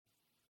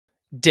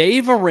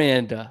Dave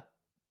Aranda,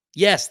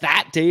 yes,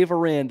 that Dave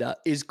Aranda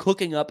is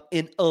cooking up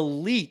an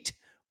elite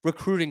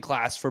recruiting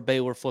class for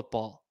Baylor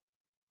football.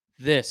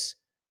 This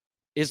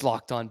is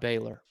Locked On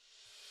Baylor.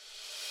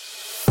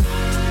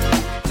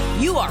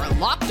 You are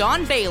Locked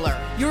On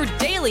Baylor, your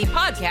daily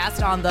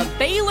podcast on the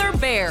Baylor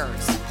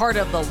Bears, part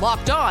of the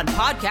Locked On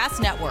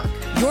Podcast Network,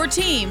 your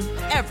team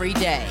every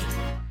day.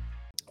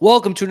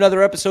 Welcome to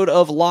another episode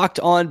of Locked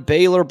On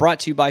Baylor,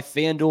 brought to you by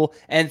FanDuel,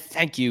 and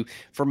thank you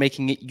for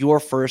making it your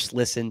first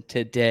listen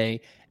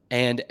today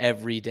and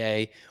every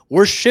day.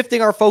 We're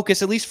shifting our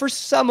focus, at least for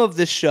some of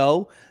the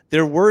show.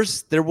 There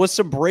was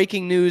some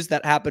breaking news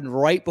that happened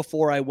right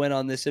before I went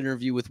on this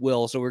interview with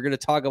Will, so we're going to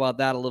talk about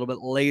that a little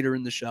bit later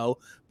in the show.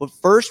 But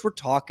first, we're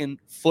talking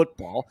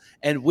football,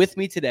 and with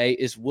me today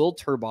is Will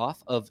Turboff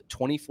of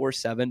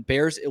 24/7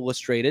 Bears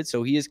Illustrated.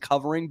 So he is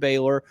covering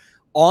Baylor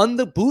on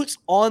the boots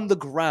on the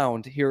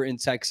ground here in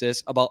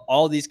Texas about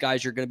all these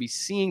guys you're going to be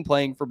seeing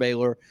playing for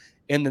Baylor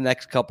in the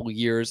next couple of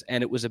years.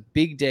 And it was a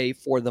big day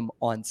for them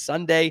on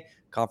Sunday.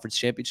 Conference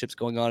championships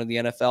going on in the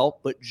NFL,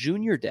 but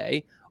junior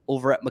day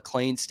over at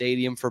McLean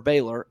Stadium for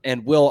Baylor.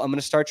 And Will, I'm going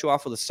to start you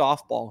off with a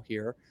softball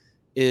here.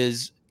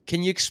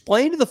 Can you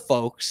explain to the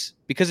folks,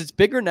 because it's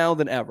bigger now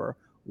than ever,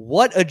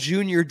 what a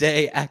junior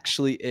day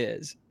actually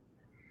is?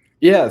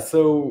 Yeah,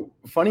 so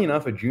funny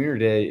enough, a junior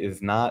day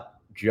is not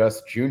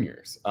just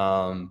juniors.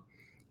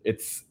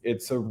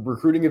 It's a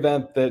recruiting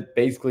event that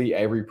basically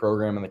every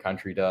program in the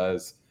country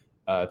does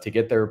to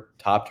get their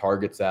top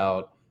targets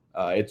out.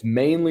 It's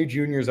mainly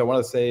juniors. I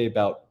want to say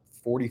about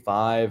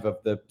 45 of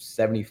the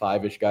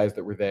 75-ish guys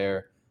that were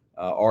there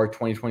are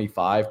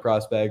 2025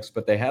 prospects,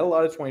 but they had a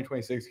lot of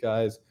 2026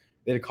 guys.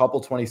 They had a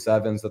couple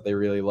 27s that they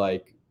really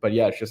like. But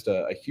yeah, it's just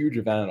a huge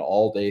event, an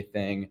all-day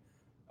thing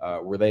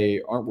where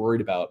they aren't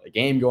worried about a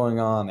game going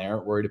on. They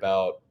aren't worried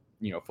about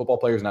football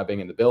players not being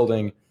in the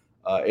building.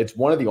 It's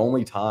one of the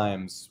only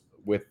times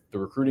with the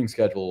recruiting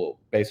schedule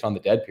based on the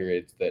dead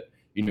periods that,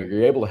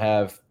 you're able to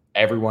have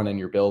everyone in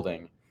your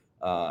building,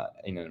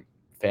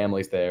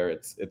 families there.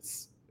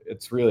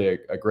 It's really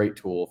a great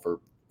tool for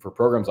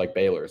programs like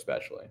Baylor,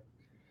 especially.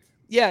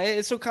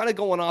 Yeah. So kind of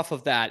going off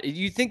of that,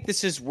 you think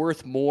this is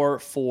worth more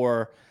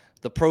for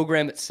the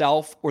program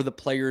itself or the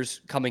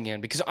players coming in?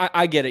 Because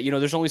I get it.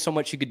 There's only so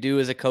much you could do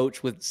as a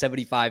coach with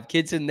 75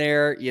 kids in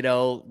there,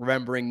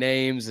 remembering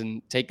names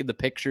and taking the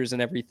pictures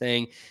and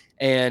everything.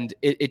 And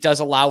it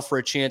does allow for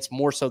a chance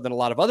more so than a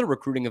lot of other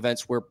recruiting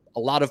events where a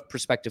lot of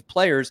prospective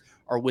players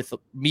are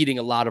meeting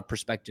a lot of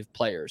prospective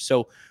players.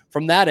 So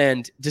from that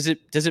end, does it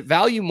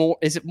value more?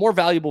 Is it more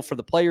valuable for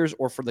the players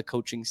or for the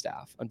coaching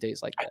staff on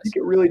days like this? I think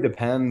it really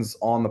depends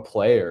on the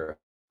player.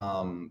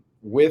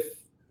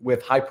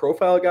 With high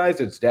profile guys,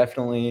 it's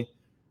definitely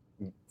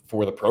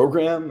for the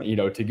program,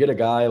 to get a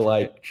guy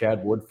like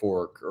Chad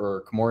Woodfork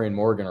or Kamorian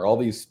Morgan or all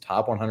these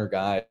top 100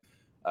 guys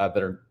that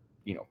are,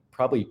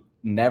 probably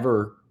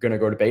never going to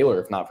go to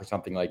Baylor if not for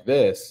something like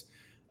this.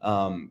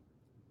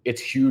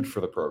 It's huge for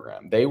the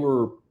program. They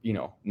were,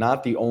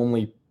 not the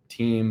only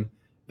team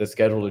that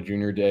scheduled a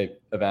junior day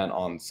event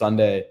on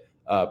Sunday,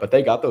 but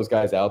they got those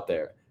guys out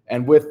there.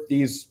 And with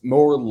these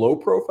more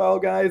low-profile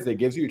guys, it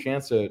gives you a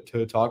chance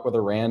to talk with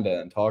Aranda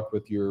and talk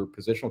with your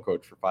positional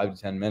coach for 5 to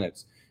 10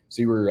 minutes,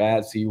 see where you're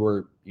at, see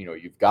where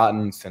you've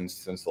gotten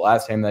since the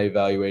last time they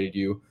evaluated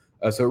you.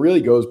 So it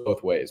really goes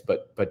both ways.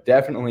 But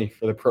definitely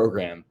for the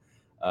program,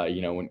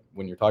 when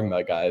you're talking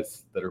about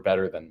guys that are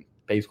better than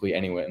basically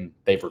anyone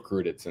they've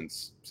recruited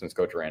since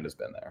Coach Aranda's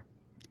been there.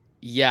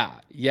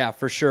 Yeah,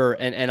 for sure.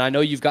 And I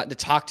know you've gotten to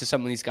talk to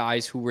some of these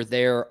guys who were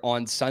there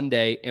on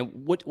Sunday. And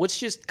what's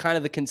just kind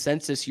of the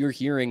consensus you're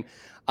hearing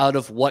out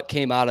of what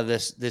came out of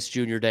this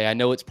junior day? I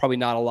know it's probably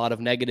not a lot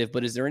of negative,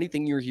 but is there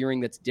anything you're hearing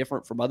that's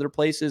different from other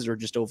places or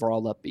just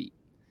overall upbeat?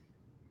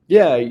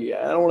 Yeah, I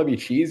don't want to be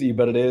cheesy,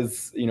 but it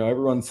is,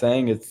 everyone's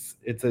saying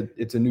it's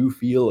a new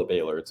feel at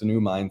Baylor. It's a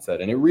new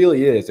mindset, and it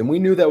really is. And we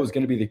knew that was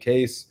going to be the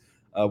case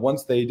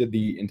once they did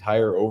the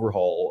entire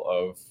overhaul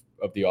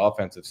of the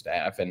offensive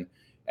staff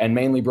and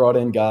mainly brought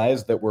in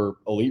guys that were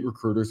elite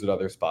recruiters at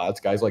other spots,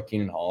 guys like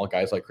Keenan Hall,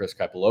 guys like Chris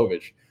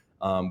Kapilovich.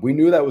 We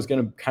knew that was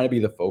going to kind of be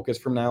the focus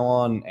from now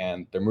on,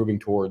 and they're moving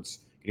towards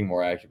getting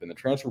more active in the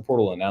transfer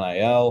portal and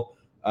NIL.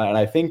 And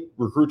I think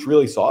recruits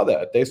really saw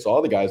that. They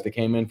saw the guys that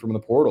came in from the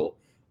portal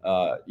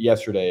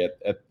yesterday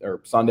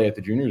or Sunday at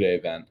the junior day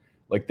event.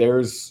 Like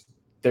there's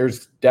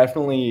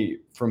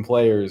definitely from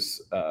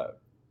players,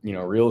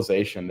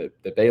 realization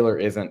that Baylor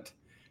isn't,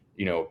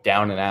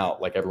 down and out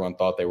like everyone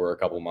thought they were a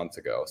couple months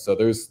ago. So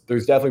there's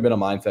definitely been a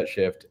mindset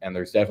shift, and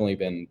there's definitely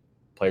been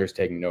players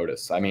taking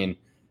notice. I mean,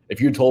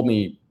 if you told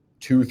me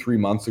 2-3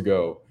 months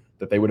ago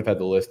that they would have had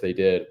the list they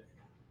did,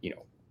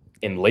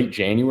 in late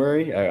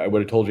January, I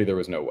would have told you there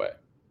was no way.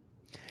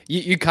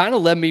 You kind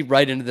of led me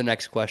right into the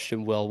next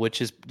question, Will,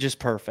 which is just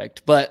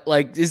perfect. But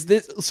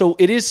so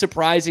it is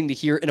surprising to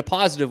hear in a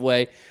positive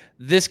way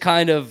this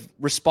kind of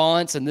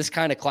response and this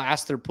kind of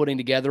class they're putting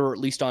together, or at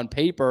least on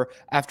paper,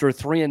 after a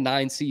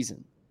 3-9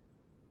 season.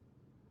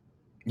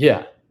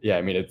 Yeah.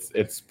 I mean,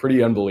 it's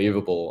pretty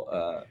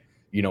unbelievable.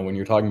 when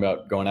you're talking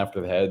about going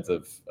after the heads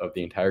of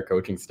the entire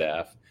coaching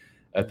staff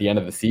at the end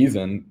of the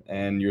season,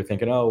 and you're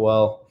thinking, oh,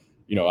 well,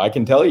 I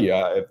can tell you,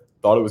 I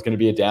thought it was going to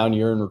be a down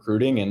year in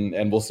recruiting,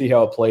 and we'll see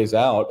how it plays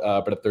out.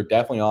 But if they're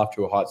definitely off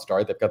to a hot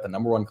start, they've got the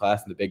number one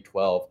class in the Big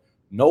 12.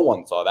 No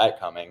one saw that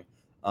coming.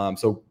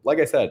 So like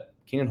I said,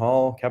 Keenan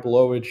Hall,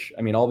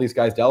 Kapilovic, all these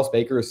guys, Dallas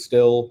Baker is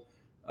still,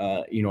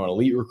 an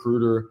elite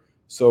recruiter.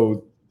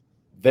 So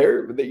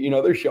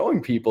they're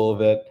showing people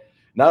that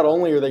not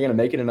only are they going to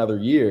make it another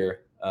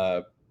year,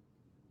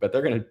 but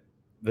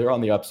they're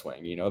on the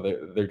upswing.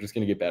 They're just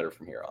going to get better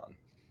from here on.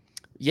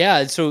 Yeah,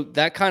 and so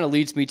that kind of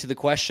leads me to the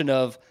question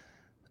of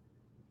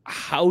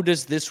how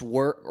does this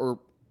work, or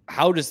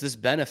how does this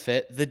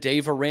benefit the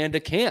Dave Aranda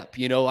camp?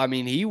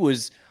 He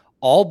was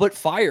all but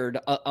fired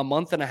a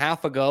month and a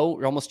half ago,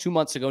 or almost 2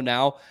 months ago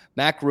now.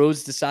 Mac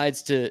Rose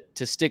decides to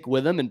stick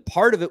with him, and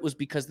part of it was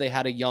because they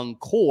had a young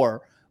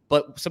core.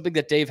 But something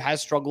that Dave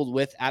has struggled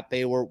with at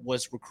Baylor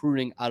was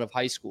recruiting out of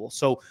high school.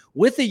 So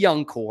with a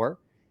young core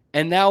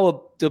and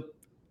now the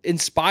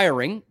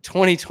inspiring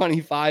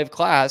 2025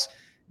 class,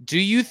 do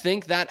you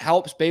think that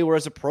helps Baylor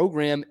as a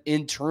program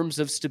in terms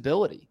of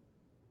stability?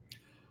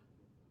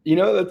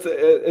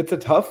 It's a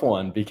tough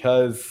one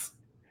because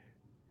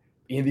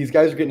these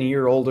guys are getting a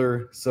year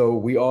older.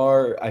 So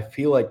I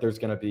feel like there's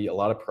going to be a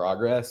lot of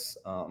progress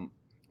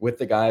with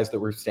the guys that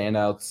were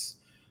standouts.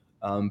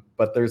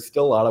 But there's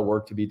still a lot of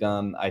work to be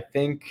done. I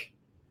think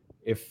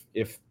if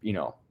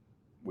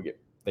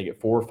they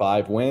get 4 or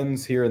 5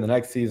 wins here in the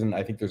next season,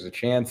 I think there's a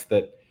chance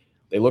that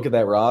they look at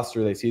that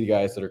roster, they see the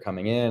guys that are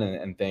coming in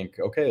and think,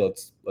 okay,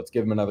 let's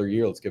give them another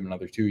year, let's give them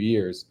another 2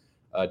 years,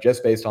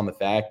 just based on the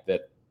fact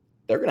that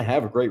they're going to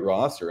have a great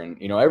roster, and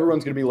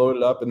everyone's going to be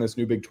loaded up in this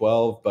new Big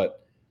 12.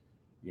 But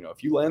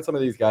if you land some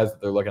of these guys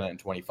that they're looking at in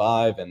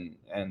 25, and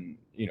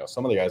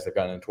some of the guys that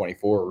got in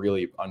 24 are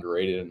really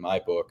underrated in my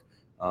book.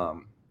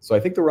 So I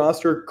think the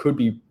roster could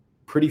be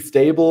pretty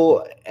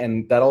stable,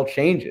 and that all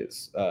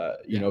changes,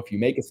 if you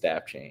make a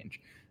staff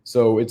change.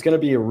 So it's going to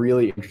be a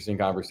really interesting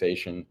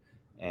conversation.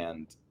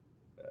 And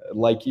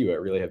like you, I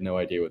really have no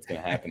idea what's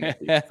going to happen this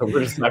week. So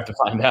we're just going to have to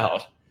find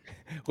out.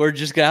 We're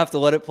just going to have to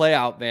let it play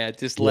out, man.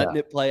 Just letting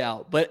it play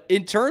out. But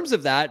in terms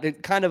of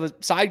that, kind of a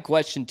side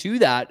question to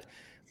that,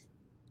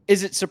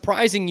 is it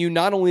surprising you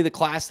not only the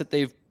class that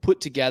they've put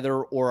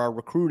together or are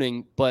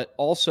recruiting, but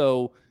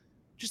also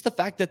just the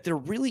fact that there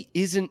really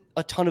isn't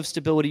a ton of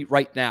stability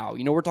right now?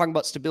 We're talking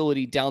about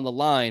stability down the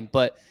line,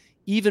 but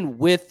even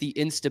with the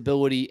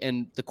instability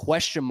and the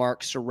question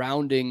marks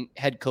surrounding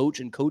head coach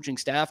and coaching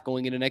staff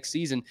going into next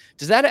season,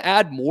 does that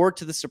add more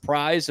to the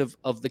surprise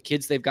of the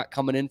kids they've got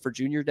coming in for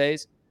junior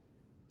days?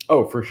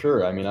 Oh, for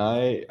sure.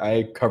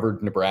 I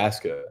covered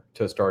Nebraska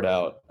to start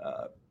out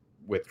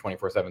with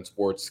 24/7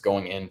 Sports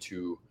going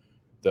into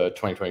the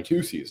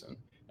 2022 season.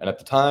 And at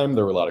the time,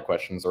 there were a lot of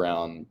questions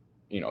around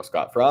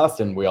Scott Frost,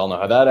 and we all know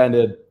how that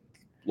ended.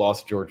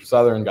 Lost to Georgia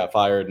Southern, got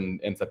fired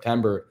in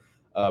September.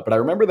 But I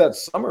remember that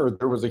summer,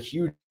 there was a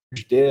huge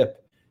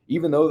dip.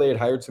 Even though they had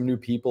hired some new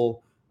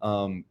people,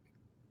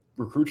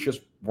 recruits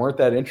just weren't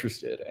that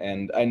interested.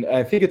 And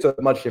I think it's a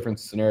much different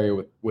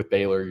scenario with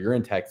Baylor. You're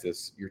in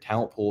Texas. Your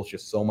talent pool is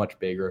just so much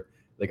bigger.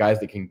 The guys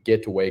that can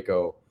get to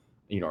Waco,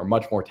 are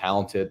much more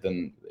talented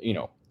than,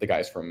 the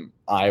guys from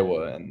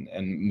Iowa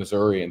and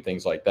Missouri and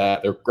things like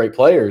that. They're great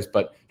players,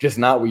 but just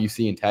not what you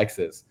see in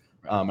Texas.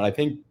 And I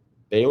think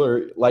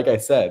Baylor, like I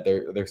said,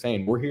 they're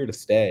saying we're here to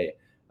stay.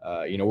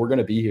 We're going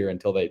to be here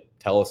until they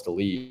tell us to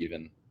leave,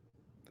 and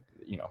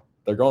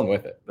they're going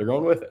with it. They're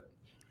going with it.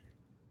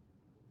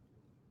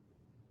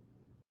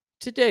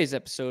 Today's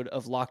episode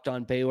of Locked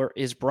On Baylor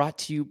is brought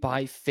to you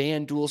by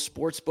FanDuel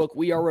Sportsbook.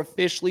 We are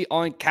officially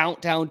on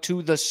countdown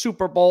to the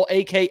Super Bowl,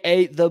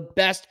 aka the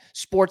best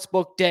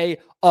sportsbook day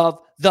of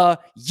the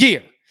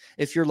year.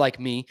 If you're like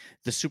me,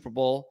 the Super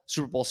Bowl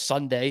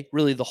Sunday,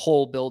 really the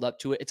whole build up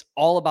to it, it's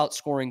all about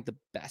scoring the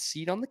best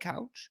seat on the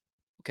couch,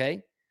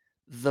 okay?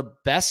 The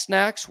best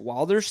snacks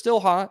while they're still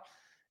hot,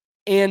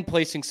 and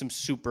placing some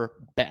super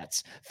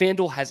bets.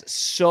 FanDuel has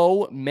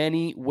so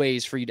many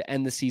ways for you to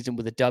end the season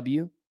with a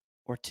W,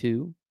 or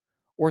 2,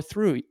 or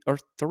 3,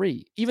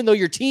 Even though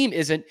your team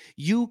isn't,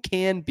 you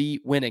can be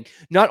winning.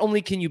 Not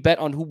only can you bet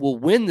on who will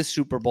win the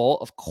Super Bowl,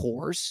 of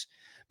course,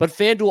 but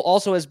FanDuel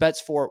also has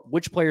bets for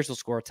which players will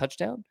score a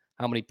touchdown,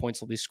 how many points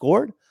will be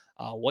scored,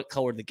 what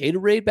color the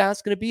Gatorade bath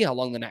is going to be, how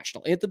long the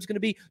national anthem is going to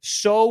be,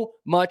 so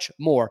much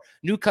more.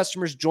 New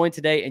customers join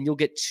today, and you'll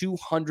get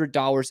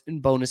 $200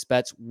 in bonus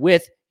bets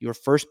with your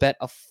first bet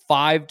of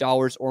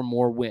 $5 or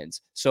more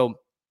wins. So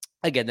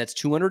again, that's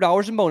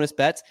 $200 in bonus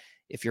bets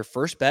if your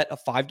first bet of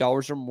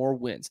 $5 or more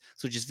wins.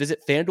 So just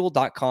visit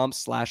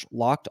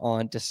FanDuel.com/locked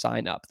on to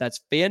sign up.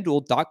 That's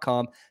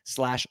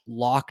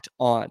FanDuel.com/locked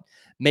on.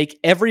 Make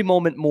every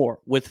moment more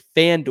with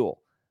FanDuel,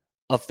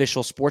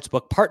 official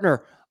sportsbook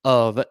partner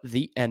of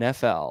the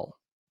NFL.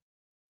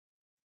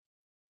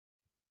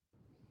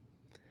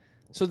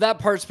 So that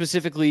part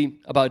specifically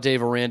about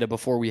Dave Aranda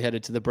before we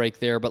headed to the break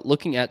there, but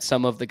looking at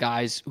some of the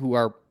guys who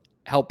are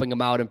helping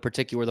him out in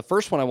particular. The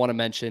first one I want to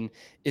mention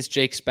is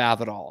Jake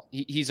Spavital.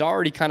 He's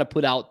already kind of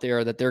put out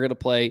there that they're going to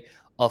play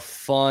a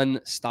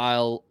fun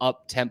style,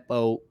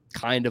 up-tempo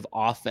kind of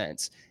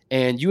offense.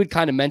 And you had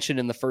kind of mentioned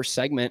in the first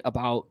segment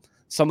about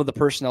some of the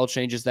personnel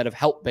changes that have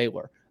helped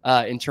Baylor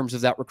in terms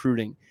of that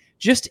recruiting.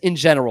 Just in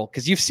general,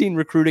 because you've seen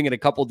recruiting in a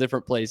couple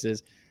different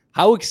places,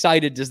 how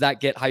excited does that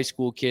get high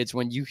school kids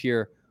when you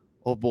hear,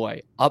 oh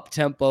boy,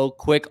 up-tempo,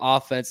 quick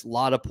offense, a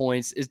lot of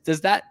points?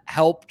 Does that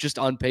help just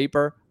on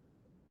paper?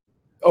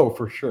 Oh,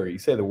 for sure. You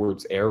say the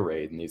words air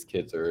raid, and these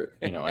kids are,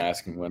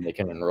 asking when they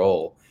can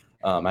enroll.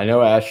 I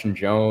know Ashton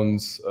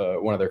Jones,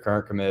 one of their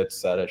current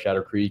commits at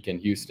Shadow Creek in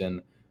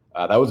Houston,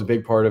 that was a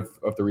big part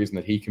of the reason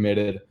that he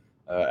committed.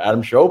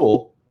 Adam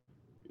Schobel,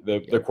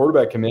 the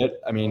quarterback commit,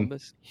 I mean,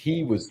 Columbus.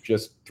 he was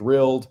just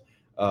thrilled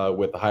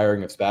with the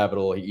hiring of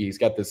Spavital. He's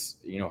got this,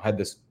 had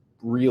this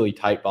really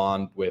tight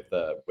bond with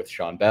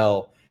Sean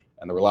Bell,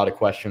 and there were a lot of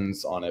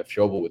questions on if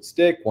Schobel would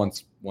stick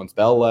once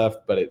Bell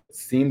left, but it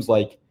seems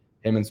like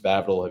him and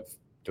Spavital have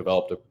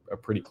developed a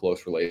pretty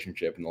close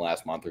relationship in the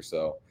last month or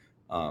so.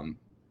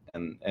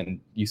 And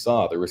you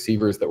saw the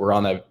receivers that were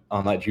on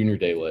that junior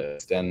day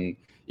list, and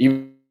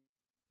even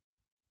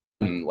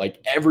like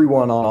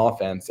everyone on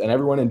offense and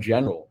everyone in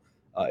general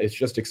is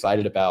just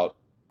excited about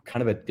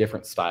kind of a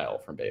different style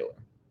from Baylor.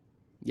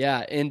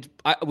 Yeah, and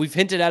we've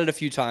hinted at it a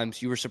few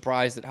times. You were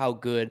surprised at how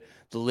good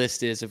the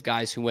list is of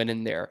guys who went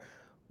in there.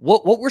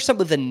 What were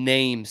some of the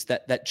names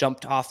that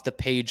jumped off the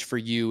page for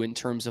you in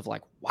terms of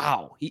like,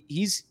 wow,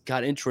 he's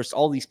got interest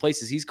all these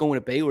places. He's going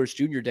to Baylor's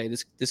junior day.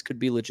 This could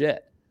be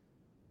legit.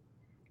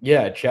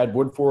 Yeah, Chad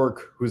Woodfork,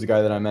 who's a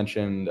guy that I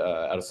mentioned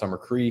out of Summer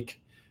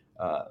Creek.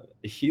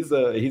 He's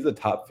a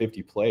top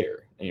 50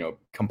 player,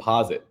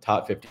 composite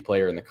top 50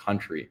 player in the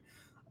country.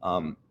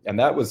 And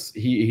that was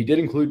he did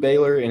include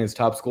Baylor in his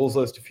top schools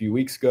list a few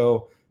weeks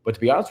ago. But to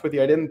be honest with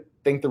you, I didn't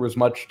think there was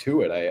much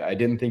to it. I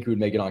didn't think he would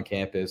make it on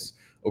campus.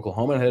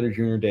 Oklahoma had a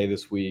junior day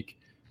this week.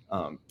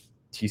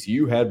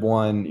 TCU had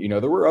one.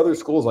 There were other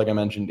schools, like I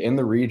mentioned, in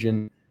the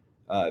region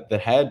that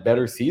had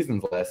better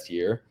seasons last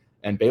year,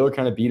 and Baylor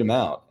kind of beat them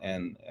out.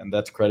 And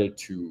that's credit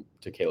to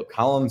Caleb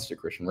Collins, to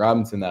Christian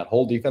Robinson, that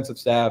whole defensive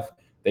staff.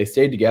 They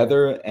stayed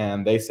together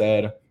and they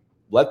said,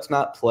 let's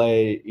not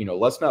play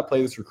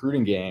this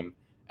recruiting game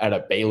at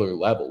a Baylor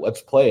level.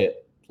 Let's play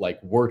it like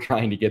we're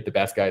trying to get the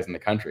best guys in the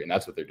country, and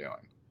that's what they're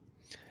doing.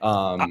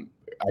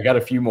 I got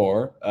a few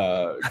more.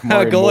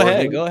 Go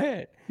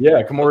ahead.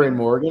 Yeah, Kamorian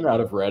Morgan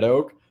out of Red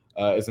Oak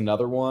is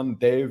another one.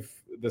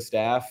 The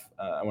staff,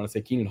 I want to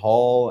say Keenan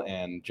Hall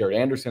and Jared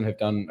Anderson have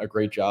done a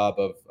great job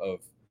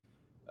of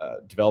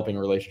developing a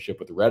relationship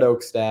with the Red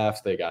Oak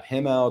staff. They got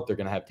him out. They're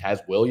going to have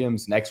Taz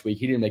Williams next week.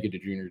 He didn't make it to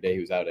junior day.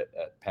 He was out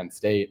at Penn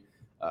State.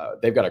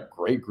 They've got a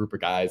great group of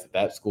guys at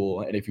that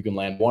school, and if you can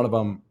land one of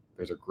them,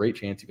 there's a great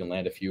chance you can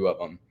land a few of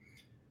them.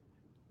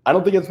 I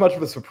don't think it's much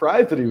of a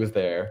surprise that he was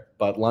there,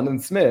 but London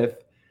Smith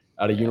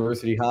out of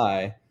University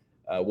High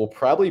will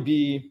probably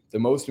be the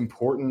most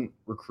important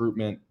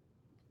recruitment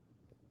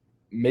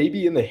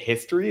maybe in the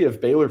history of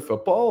Baylor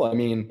football. I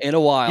mean, in a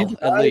while,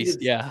 at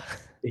least, yeah.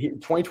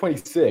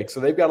 2026, so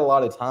they've got a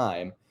lot of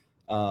time.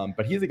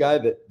 But he's a guy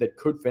that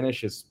could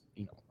finish as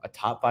a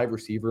top 5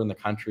 receiver in the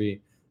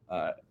country.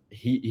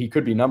 He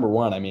could be number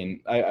one. I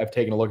mean, I've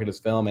taken a look at his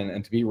film,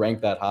 and to be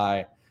ranked that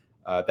high,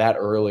 that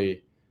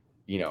early,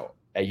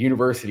 at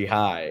University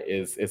High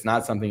is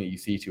not something that you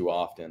see too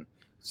often.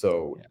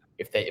 So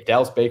if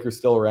Dallas Baker's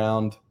still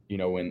around,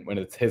 when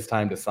it's his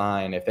time to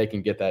sign, if they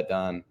can get that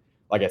done,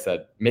 like I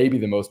said, maybe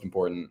the most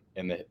important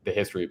in the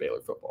history of Baylor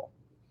football.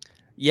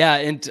 Yeah,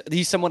 and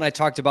he's someone I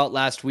talked about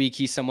last week.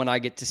 He's someone I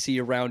get to see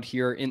around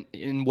here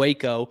in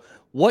Waco.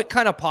 What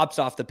kind of pops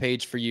off the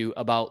page for you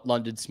about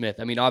London Smith?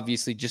 I mean,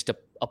 obviously just a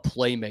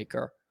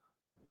playmaker.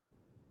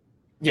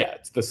 Yeah,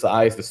 it's the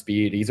size, the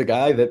speed. He's a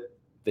guy that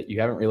you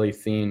haven't really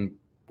seen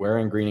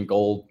wearing green and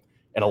gold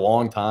in a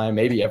long time,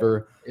 maybe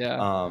ever.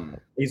 Yeah.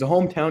 He's a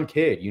hometown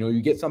kid.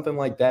 You get something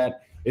like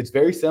that. It's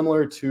very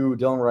similar to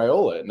Dylan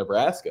Raiola in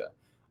Nebraska,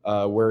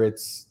 where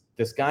it's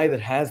this guy that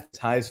has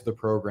ties to the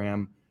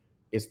program,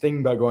 is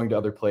thinking about going to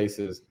other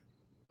places,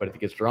 but if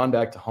it gets drawn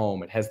back to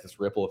home, it has this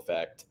ripple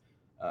effect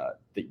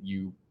that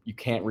you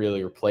can't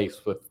really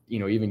replace with,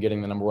 even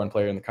getting the number one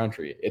player in the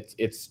country.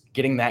 It's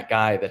getting that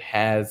guy that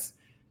has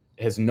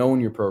known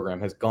your program,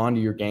 has gone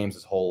to your games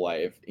his whole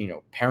life.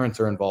 Parents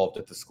are involved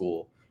at the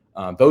school.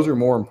 Those are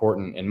more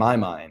important in my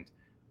mind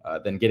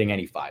than getting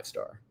any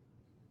 5-star.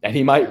 And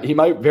he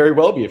might very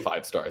well be a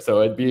 5-star,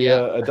 so it'd be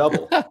a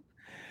double.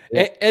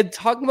 And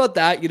talking about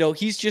that,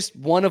 he's just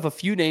one of a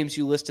few names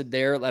you listed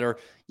there that are,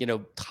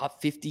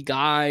 top 50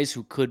 guys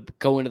who could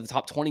go into the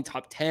top 20,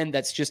 top 10.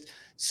 That's just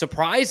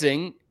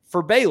surprising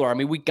for Baylor. I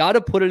mean, we got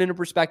to put it into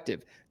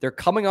perspective. They're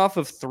coming off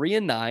of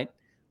 3-9,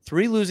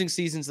 3 losing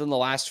seasons in the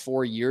last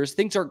 4 years.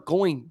 Things are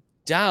going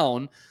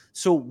down.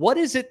 So what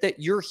is it that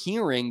you're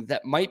hearing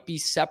that might be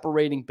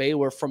separating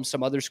Baylor from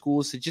some other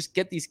schools to just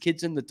get these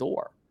kids in the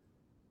door?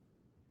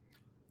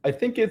 I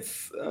think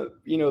it's,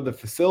 the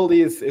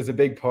facilities is a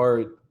big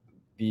part.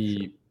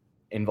 The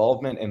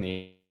involvement in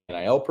the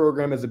NIL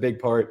program is a big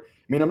part.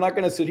 I mean, I'm not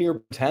going to sit here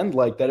and pretend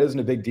like that isn't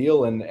a big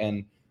deal.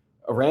 And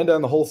Aranda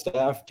and the whole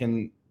staff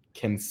can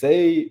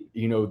say,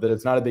 that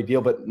it's not a big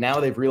deal, but now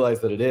they've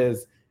realized that it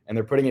is, and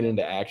they're putting it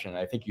into action.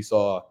 I think you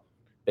saw,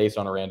 based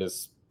on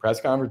Aranda's press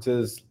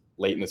conferences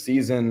late in the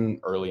season,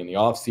 early in the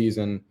off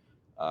season,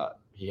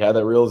 he had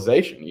that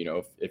realization.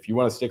 If you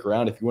want to stick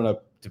around, if you want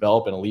to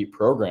develop an elite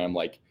program,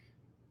 like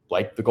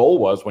the goal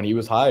was when he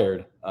was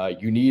hired,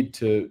 you need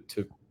to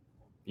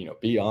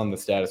be on the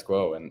status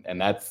quo,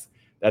 and that's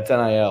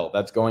NIL.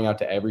 That's going out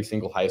to every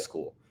single high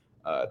school.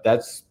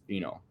 That's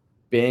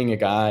being a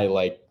guy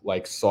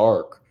like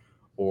Sark,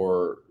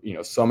 or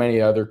so many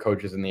other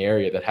coaches in the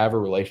area that have a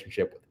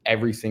relationship with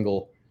every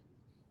single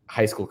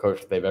high school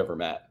coach that they've ever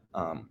met,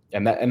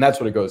 and that's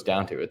what it goes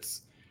down to.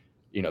 It's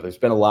there's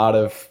been a lot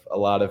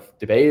of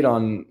debate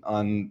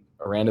on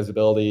Aranda's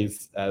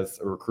abilities as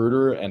a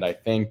recruiter, and I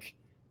think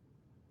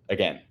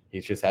again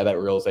he's just had that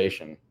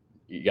realization.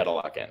 You got to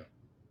lock in.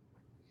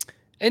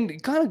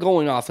 And kind of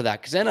going off of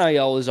that, because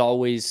NIL is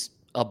always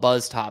a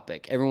buzz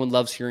topic. Everyone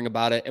loves hearing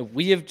about it. And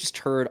we have just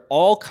heard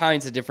all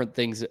kinds of different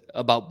things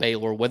about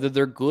Baylor, whether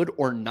they're good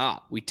or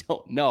not. We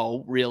don't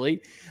know,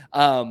 really.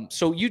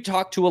 So you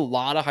talk to a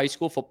lot of high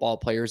school football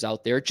players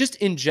out there, just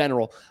in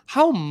general.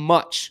 How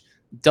much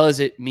does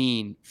it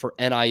mean for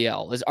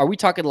NIL? Are we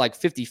talking like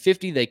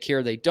 50-50, they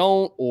care, they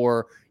don't,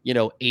 or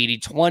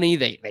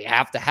 80-20, they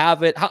have to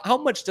have it? How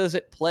much does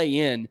it play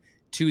in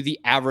to the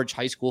average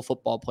high school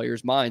football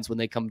player's minds when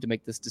they come to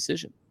make this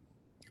decision?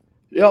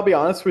 Yeah, I'll be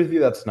honest with you.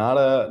 That's not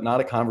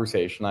a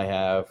conversation I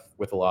have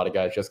with a lot of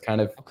guys, just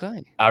kind of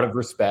out of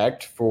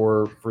respect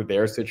for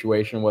their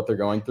situation, what they're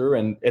going through.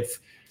 And it's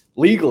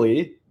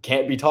legally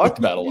can't be talked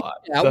about a lot.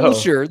 Yeah, well,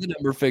 sure. The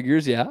number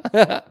figures. Yeah.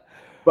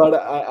 But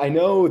I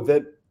know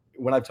that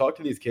when I've talked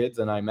to these kids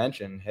and I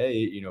mention,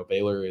 hey,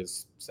 Baylor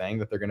is saying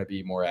that they're going to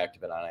be more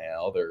active in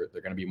NIL. They're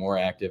going to be more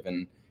active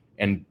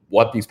in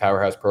what these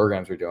powerhouse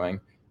programs are doing.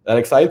 That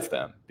excites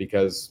them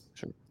because,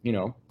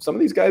 some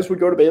of these guys would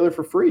go to Baylor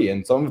for free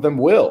and some of them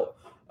will.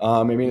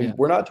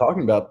 We're not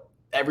talking about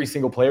every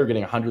single player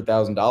getting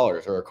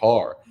 $100,000 or a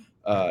car.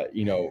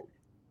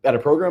 At a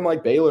program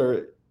like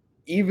Baylor,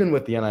 even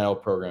with the NIL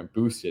program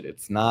boosted,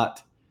 it's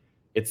not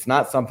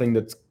something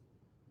that's,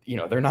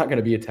 they're not going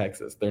to be at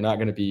Texas. They're not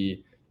going to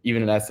be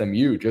even an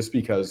SMU just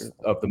because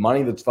of the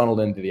money that's funneled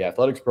into the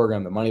athletics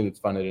program, the money that's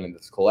funded into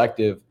this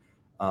collective.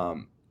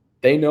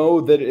 They know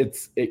that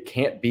it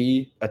can't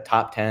be a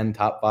top 10,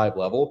 top 5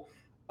 level,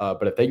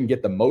 but if they can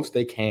get the most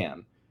they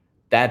can,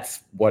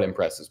 that's what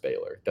impresses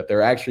Baylor, that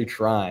they're actually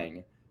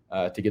trying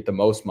to get the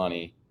most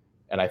money,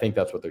 and I think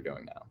that's what they're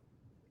doing now.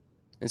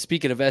 And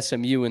speaking of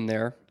SMU in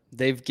there,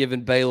 they've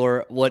given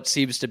Baylor what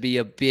seems to be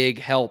a big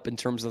help in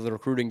terms of the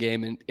recruiting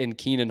game in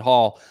Keenan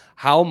Hall.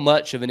 How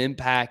much of an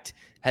impact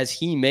has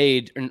he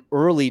made in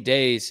early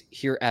days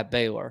here at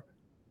Baylor?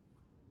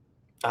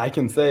 I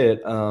can say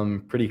it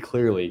pretty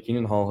clearly.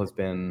 Keenan Hall has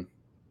been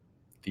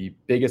the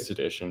biggest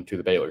addition to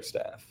the Baylor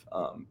staff.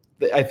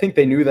 I think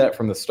they knew that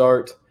from the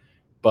start,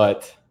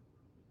 but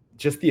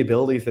just the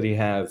abilities that he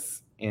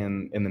has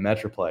in the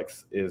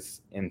Metroplex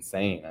is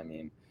insane. I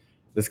mean,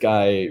 this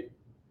guy,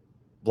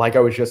 like I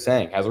was just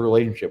saying, has a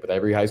relationship with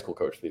every high school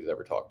coach that he's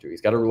ever talked to.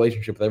 He's got a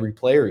relationship with every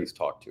player he's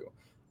talked to.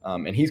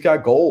 And he's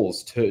got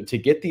goals to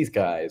get these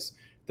guys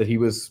that he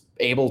was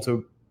able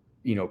to,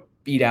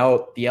 beat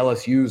out the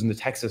LSUs and the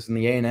Texas and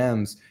the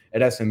A&Ms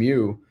at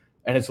SMU.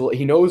 And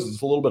he knows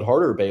it's a little bit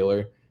harder at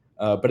Baylor,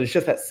 but it's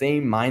just that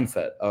same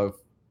mindset of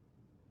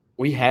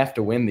we have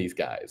to win these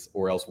guys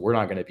or else we're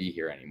not going to be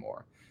here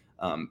anymore.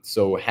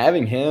 So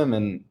having him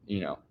and,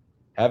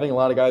 having a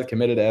lot of guys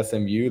committed to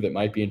SMU that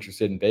might be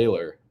interested in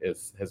Baylor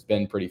has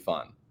been pretty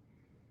fun.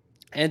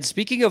 And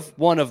speaking of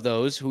one of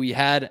those who he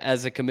had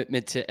as a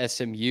commitment to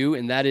SMU,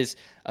 and that is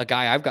a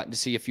guy I've gotten to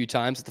see a few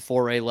times at the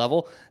 4A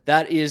level,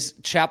 that is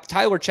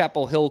Tyler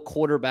Chapel Hill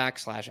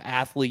quarterback /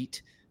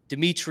 athlete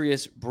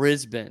Demetrius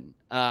Brisbane.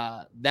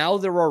 Now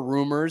there are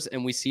rumors,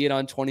 and we see it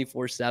on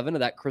 24/7 of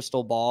that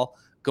crystal ball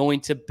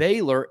going to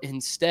Baylor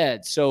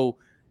instead. So,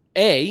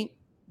 A,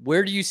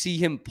 where do you see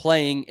him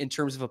playing in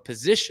terms of a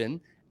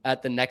position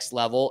at the next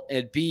level,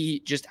 and B,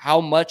 just how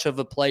much of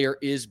a player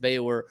is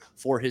Baylor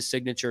for his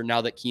signature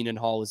now that Keenan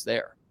Hall is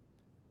there?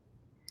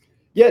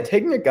 Yeah,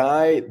 taking a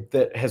guy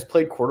that has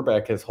played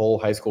quarterback his whole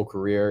high school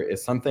career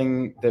is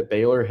something that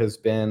Baylor has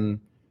been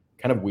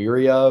kind of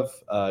weary of,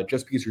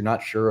 just because you're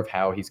not sure of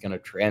how he's going to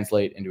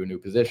translate into a new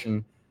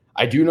position.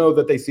 I do know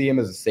that they see him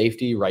as a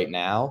safety right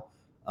now,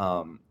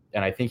 and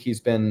I think he's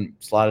been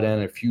slotted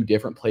in a few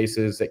different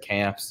places at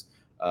camps,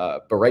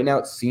 but right now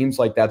it seems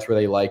like that's where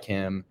they like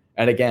him.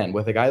 And again,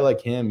 with a guy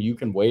like him, you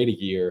can wait a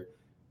year,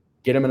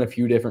 get him in a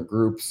few different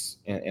groups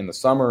in the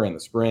summer and the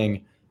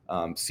spring,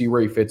 see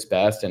where he fits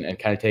best and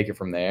kind of take it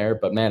from there.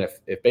 But man,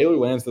 if Baylor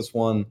lands this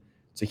one,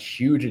 it's a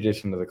huge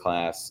addition to the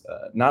class,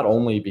 not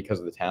only because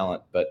of the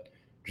talent, but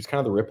just kind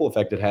of the ripple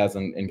effect it has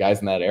in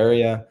guys in that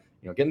area.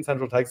 Getting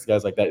Central Texas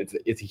guys like that,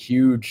 it's a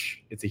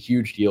huge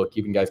deal,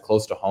 keeping guys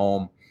close to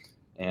home.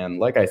 And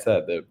like I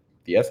said,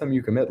 the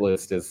SMU commit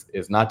list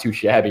is not too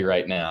shabby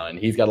right now, and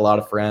he's got a lot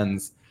of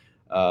friends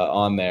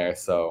on there,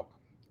 so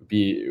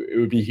it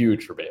would be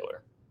huge for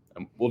Baylor.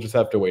 We'll just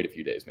have to wait a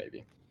few days,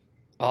 maybe.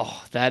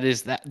 Oh,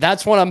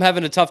 that's one I'm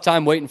having a tough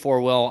time waiting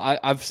for, Will.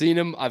 I've seen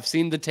him. I've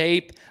seen the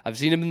tape. I've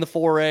seen him in the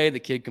 4A. The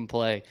kid can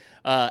play.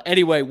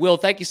 Anyway, Will,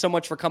 thank you so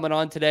much for coming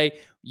on today.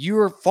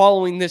 You're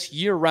following this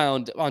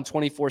year-round on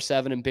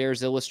 24/7 and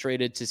Bears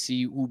Illustrated to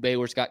see who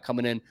Baylor's got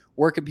coming in.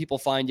 Where can people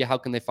find you? How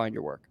can they find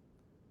your work?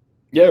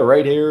 Yeah,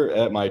 right here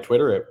at my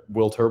Twitter at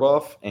Will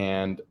Turboff,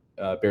 and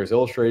Bears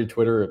Illustrated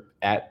Twitter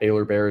at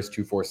Baylor Bears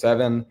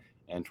 247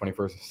 and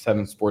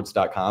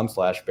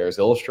 247sports.com/Bears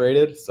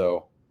Illustrated.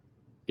 So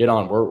get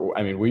on.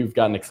 We've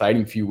got an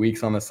exciting few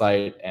weeks on the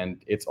site,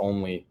 and it's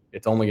only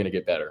going to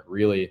get better.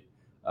 Really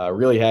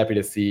happy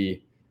to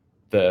see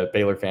the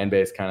Baylor fan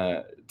base kind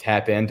of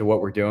tap into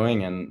what we're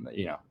doing, and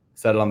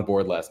set it on the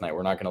board last night.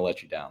 We're not going to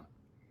let you down.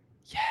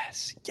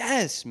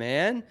 Yes,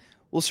 man.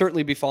 We'll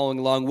certainly be following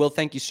along. Will,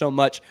 thank you so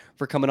much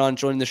for coming on and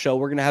joining the show.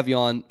 We're going to have you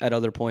on at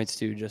other points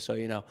too, just so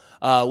you know.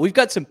 We've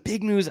got some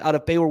big news out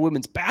of Baylor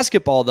women's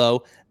basketball,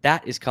 though.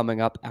 That is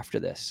coming up after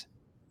this.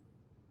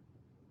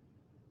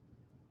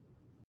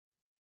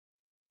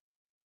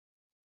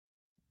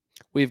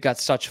 We've got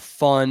such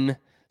fun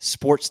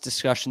sports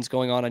discussions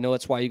going on. I know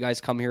that's why you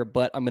guys come here,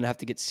 but I'm going to have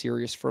to get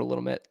serious for a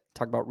little bit,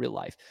 talk about real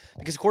life.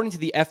 Because according to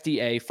the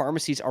FDA,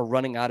 pharmacies are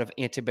running out of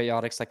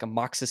antibiotics like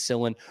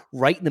amoxicillin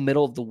right in the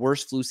middle of the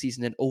worst flu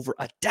season in over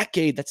a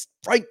decade. That's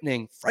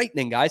frightening,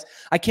 guys.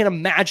 I can't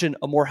imagine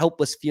a more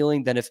helpless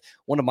feeling than if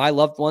one of my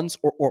loved ones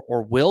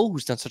or Will,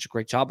 who's done such a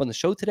great job on the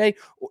show today,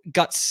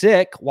 got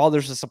sick while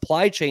there's a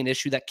supply chain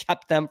issue that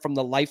kept them from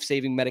the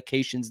life-saving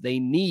medications they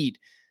need.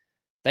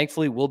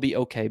 Thankfully, we'll be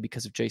okay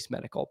because of Jase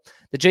Medical.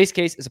 The Jase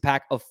case is a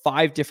pack of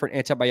 5 different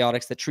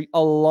antibiotics that treat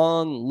a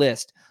long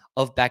list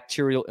of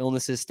bacterial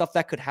illnesses, stuff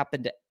that could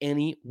happen to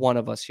any one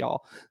of us,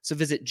 y'all. So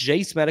visit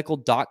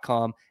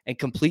jasemedical.com and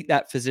complete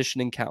that physician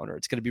encounter.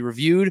 It's going to be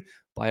reviewed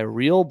by a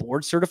real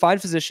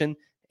board-certified physician,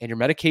 and your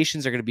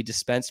medications are going to be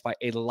dispensed by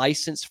a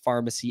licensed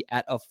pharmacy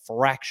at a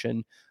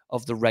fraction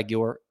of the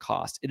regular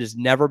cost. It has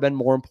never been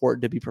more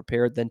important to be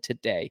prepared than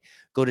today.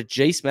 Go to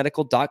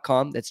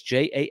jasemedical.com, that's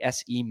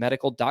JASE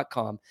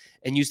medical.com,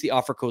 and use the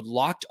offer code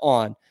LOCKED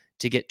ON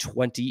to get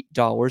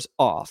 $20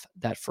 off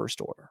that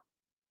first order.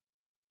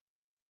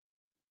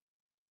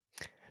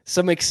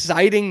 Some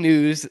exciting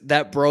news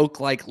that broke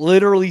like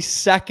literally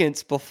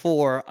seconds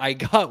before I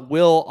got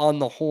Will on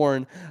the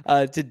horn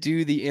to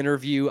do the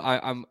interview.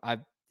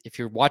 If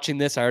you're watching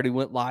this, I already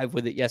went live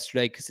with it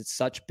yesterday because it's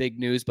such big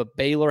news, but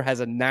Baylor has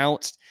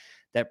announced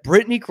that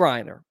Brittany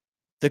Griner,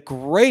 the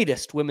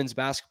greatest women's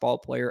basketball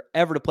player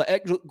ever to play,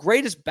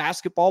 greatest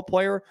basketball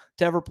player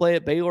to ever play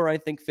at Baylor, I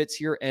think fits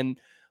here. And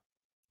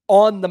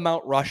on the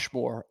Mount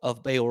Rushmore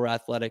of Baylor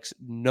athletics,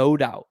 no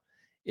doubt,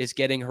 is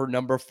getting her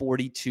number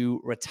 42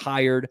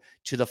 retired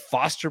to the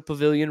Foster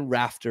Pavilion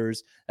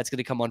rafters. That's going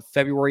to come on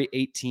February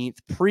 18th,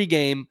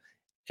 pregame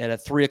at a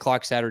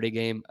 3:00 Saturday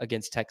game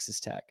against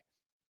Texas Tech.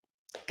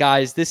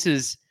 Guys, this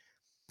is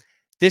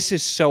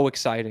so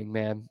exciting,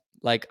 man.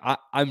 Like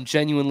I'm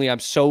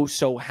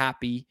so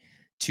happy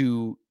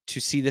to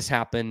see this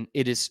happen.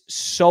 It is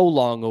so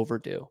long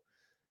overdue,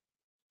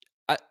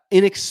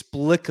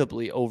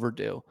 inexplicably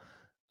overdue.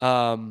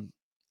 And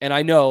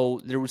I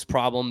know there was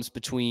problems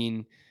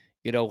between,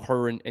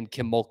 her and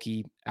Kim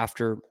Mulkey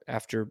after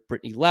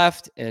Brittany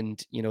left,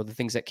 and the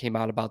things that came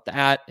out about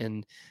that,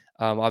 and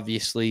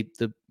obviously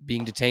the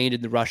being detained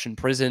in the Russian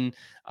prison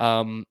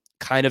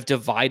kind of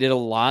divided a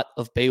lot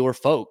of Baylor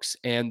folks.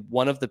 And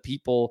one of the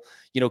people,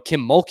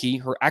 Kim Mulkey,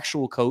 her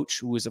actual coach,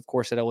 who was of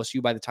course at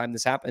LSU by the time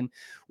this happened,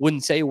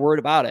 wouldn't say a word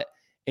about it.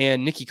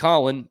 And Nikki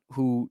Collin,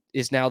 who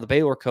is now the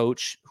Baylor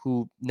coach,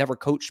 who never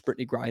coached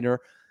Brittany Griner,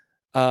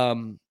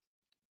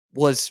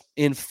 was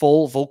in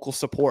full vocal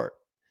support.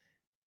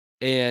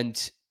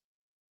 And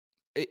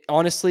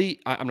honestly,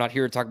 I'm not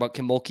here to talk about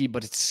Kim Mulkey,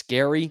 but it's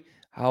scary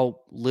how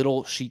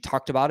little she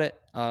talked about it.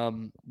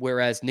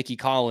 Whereas Nikki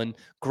Collin,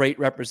 great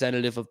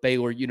representative of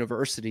Baylor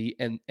University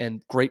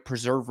and great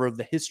preserver of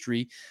the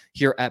history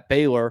here at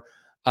Baylor,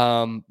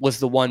 was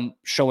the one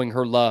showing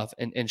her love.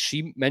 And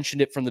she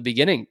mentioned it from the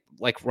beginning,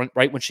 like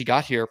right when she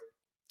got here.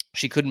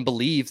 She couldn't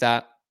believe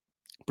that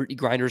Brittany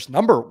Griner's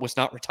number was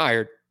not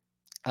retired.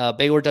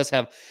 Baylor does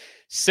have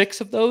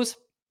 6 of those,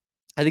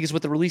 I think is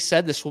what the release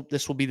said. This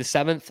will be the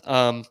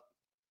 7th.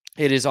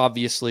 It is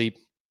obviously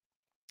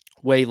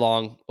way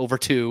long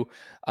overdue.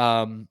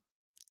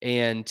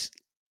 And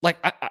like,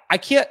 I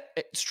can't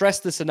stress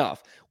this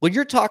enough. When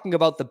you're talking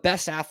about the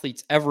best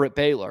athletes ever at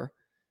Baylor,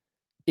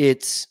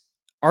 it's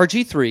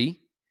RG3,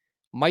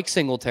 Mike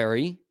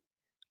Singletary,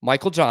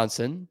 Michael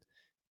Johnson,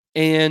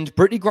 and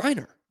Brittany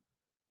Griner.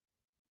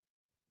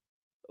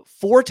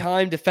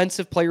 4-time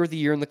Defensive Player of the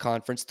Year in the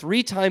conference,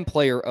 3-time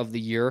Player of the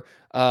Year,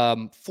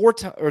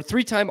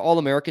 3-time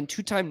All-American,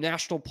 2-time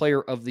National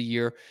Player of the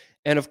Year,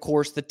 and of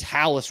course the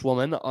Tallis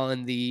woman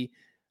on the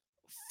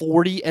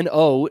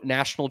 40-0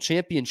 national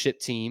championship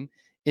team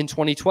in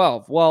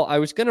 2012? Well, I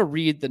was going to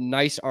read the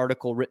nice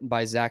article written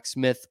by Zach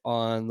Smith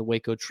on the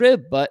Waco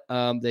Trib, but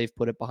they've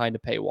put it behind a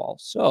paywall.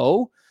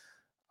 So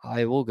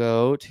I will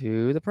go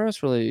to the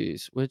press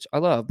release, which I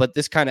love, but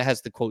this kind of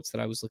has the quotes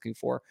that I was looking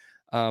for.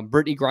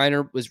 Brittany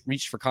Griner was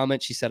reached for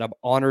comment. She said, "I'm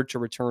honored to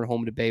return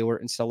home to Baylor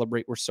and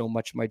celebrate where so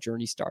much of my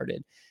journey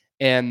started."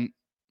 And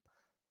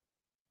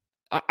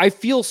I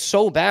feel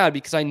so bad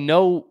because I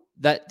know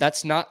that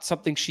that's not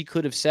something she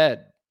could have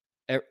said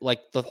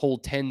like the whole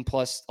 10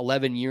 plus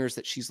 11 years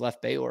that she's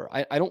left Baylor.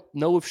 I don't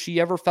know if she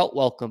ever felt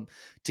welcome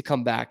to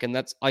come back. And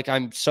that's like,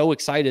 I'm so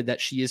excited that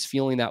she is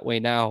feeling that way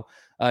now.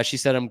 She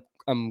said,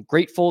 I'm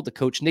grateful to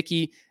Coach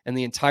Nikki and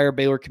the entire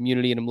Baylor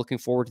community, and I'm looking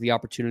forward to the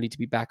opportunity to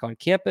be back on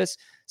campus,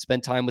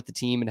 spend time with the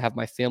team, and have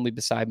my family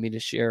beside me to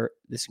share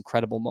this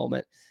incredible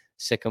moment.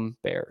 Sic 'em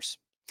Bears.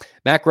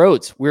 Mac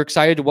Rhodes, we're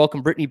excited to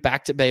welcome Brittany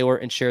back to Baylor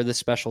and share this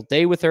special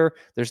day with her.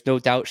 There's no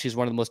doubt she's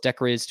one of the most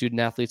decorated student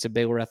athletes of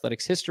Baylor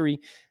athletics history,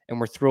 and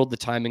we're thrilled the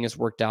timing has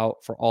worked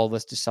out for all of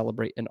us to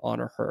celebrate and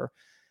honor her.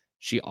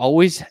 She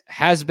always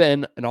has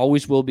been and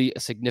always will be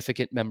a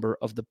significant member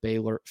of the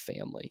Baylor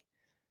family.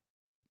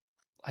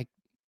 Like,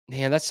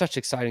 man, that's such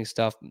exciting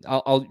stuff.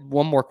 I'll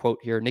one more quote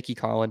here. Nikki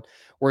Collin,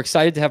 we're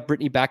excited to have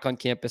Brittany back on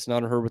campus and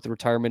honor her with the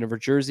retirement of her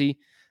jersey.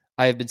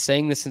 I have been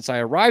saying this since I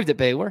arrived at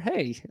Baylor.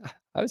 Hey,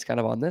 I was kind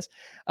of on this,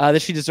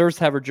 that she deserves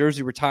to have her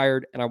jersey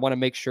retired. And I want to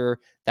make sure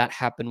that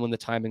happened when the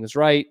timing is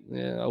right.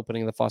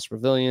 Opening the Foster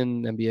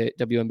Pavilion,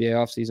 WNBA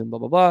offseason, blah,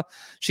 blah, blah.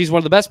 She's one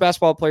of the best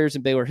basketball players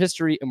in Baylor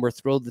history, and we're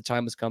thrilled the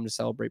time has come to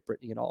celebrate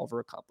Brittany and all of her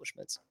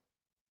accomplishments.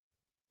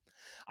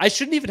 I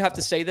shouldn't even have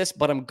to say this,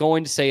 but I'm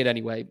going to say it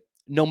anyway.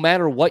 No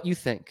matter what you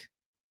think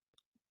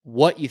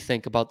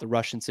about the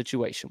Russian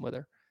situation with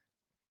her,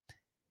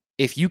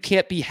 if you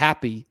can't be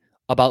happy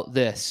about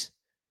this,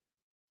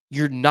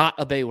 you're not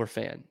a Baylor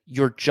fan.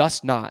 You're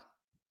just not.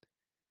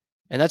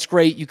 And that's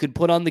great. You could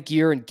put on the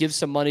gear and give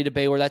some money to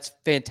Baylor. That's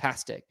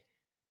fantastic.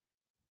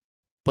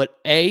 But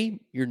A,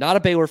 you're not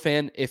a Baylor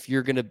fan if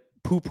you're going to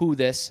poo-poo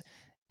this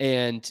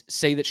and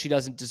say that she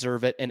doesn't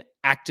deserve it and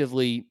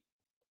actively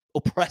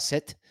oppress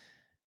it.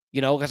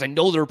 You know, because I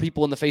know there are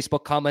people in the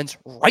Facebook comments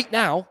right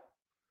now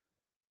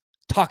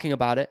talking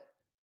about it.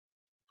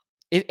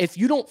 If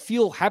you don't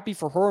feel happy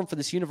for her and for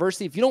this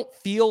university, if you don't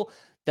feel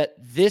that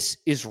this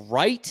is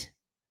right,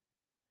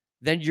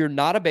 then you're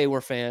not a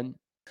Baylor fan.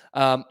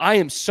 I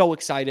am so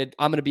excited.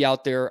 I'm going to be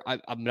out there. I'm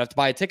going to have to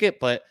buy a ticket,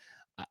 but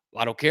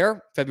I don't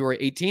care. February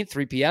 18th,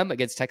 3 p.m.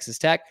 against Texas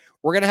Tech.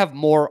 We're going to have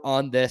more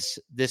on this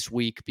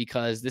week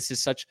because this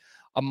is such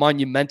a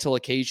monumental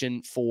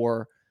occasion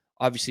for,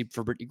 obviously,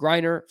 for Brittany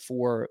Griner,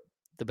 for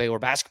the Baylor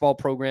basketball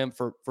program,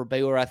 for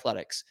Baylor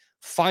athletics.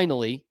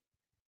 Finally,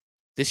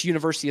 this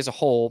university as a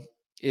whole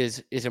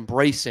is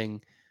embracing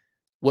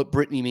what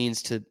Brittany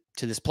means to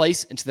this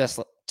place and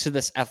to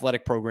this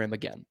athletic program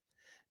again.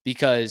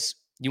 Because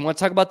you want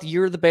to talk about the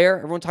year of the Bear?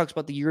 Everyone talks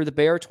about the year of the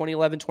Bear,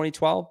 2011,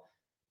 2012.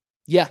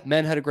 Yeah,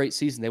 men had a great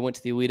season. They went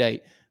to the Elite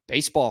Eight.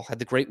 Baseball had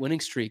the great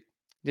winning streak.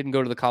 Didn't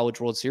go to the College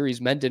World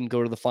Series. Men didn't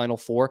go to the Final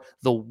Four.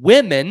 The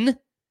women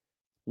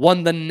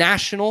won the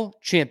national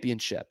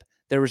championship.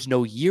 There was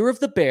no year of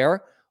the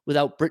Bear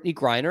without Brittany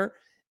Griner.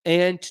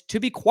 And to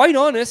be quite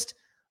honest,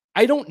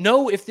 I don't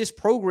know if this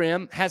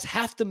program has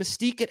half the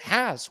mystique it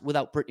has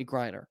without Brittany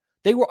Griner.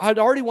 They had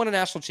already won a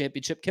national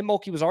championship. Kim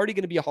Mulkey was already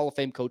going to be a Hall of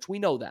Fame coach. We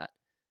know that.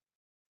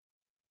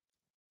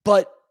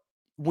 But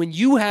when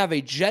you have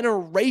a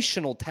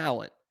generational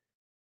talent,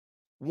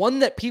 one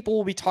that people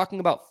will be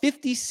talking about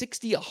 50,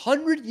 60,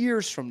 100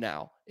 years from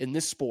now in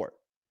this sport,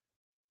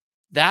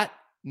 that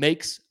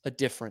makes a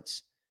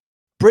difference.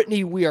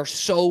 Brittany, we are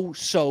so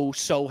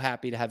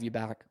happy to have you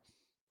back.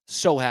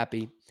 So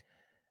happy.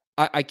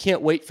 I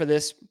can't wait for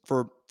this,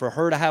 for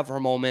her to have her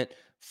moment,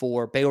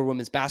 for Baylor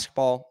women's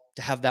basketball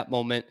to have that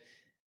moment,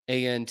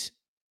 and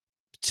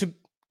to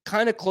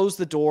kind of close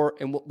the door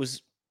in what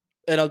was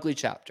an ugly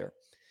chapter,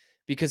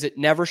 because it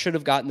never should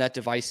have gotten that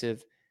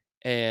divisive,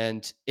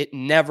 and it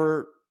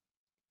never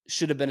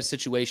should have been a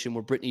situation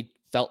where Brittany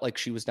felt like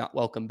she was not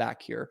welcome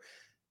back here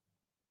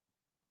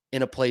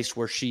in a place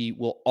where she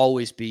will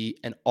always be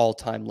an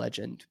all-time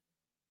legend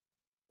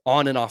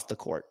on and off the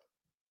court.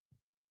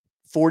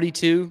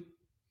 42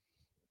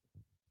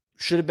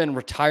 should have been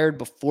retired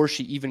before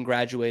she even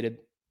graduated,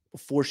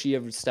 before she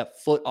ever stepped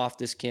foot off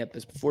this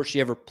campus, before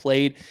she ever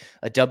played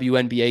a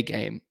WNBA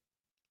game.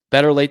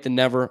 Better late than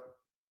never.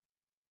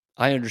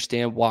 I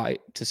understand why,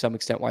 to some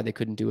extent, why they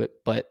couldn't do it,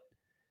 but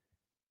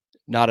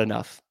not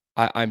enough.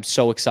 I'm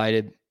so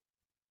excited.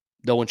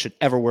 No one should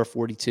ever wear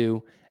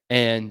 42,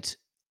 and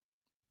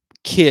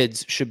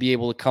kids should be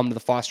able to come to the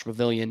Foster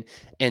Pavilion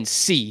and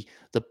see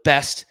the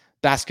best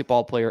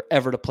basketball player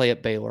ever to play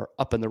at Baylor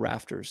up in the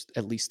rafters,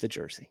 at least the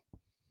jersey.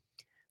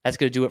 That's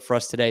going to do it for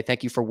us today.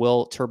 Thank you for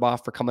Will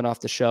Turboff for coming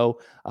off the show.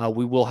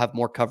 We will have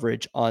more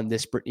coverage on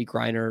this Brittany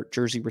Griner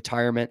jersey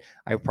retirement.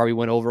 I probably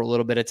went over a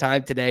little bit of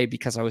time today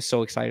because I was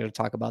so excited to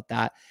talk about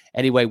that.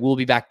 Anyway, we'll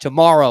be back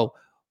tomorrow.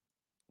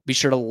 Be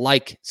sure to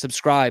like,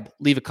 subscribe,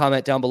 leave a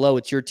comment down below.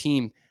 It's your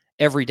team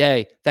every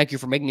day. Thank you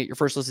for making it your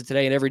first listen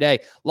today and every day.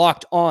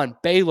 Locked On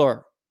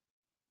Baylor.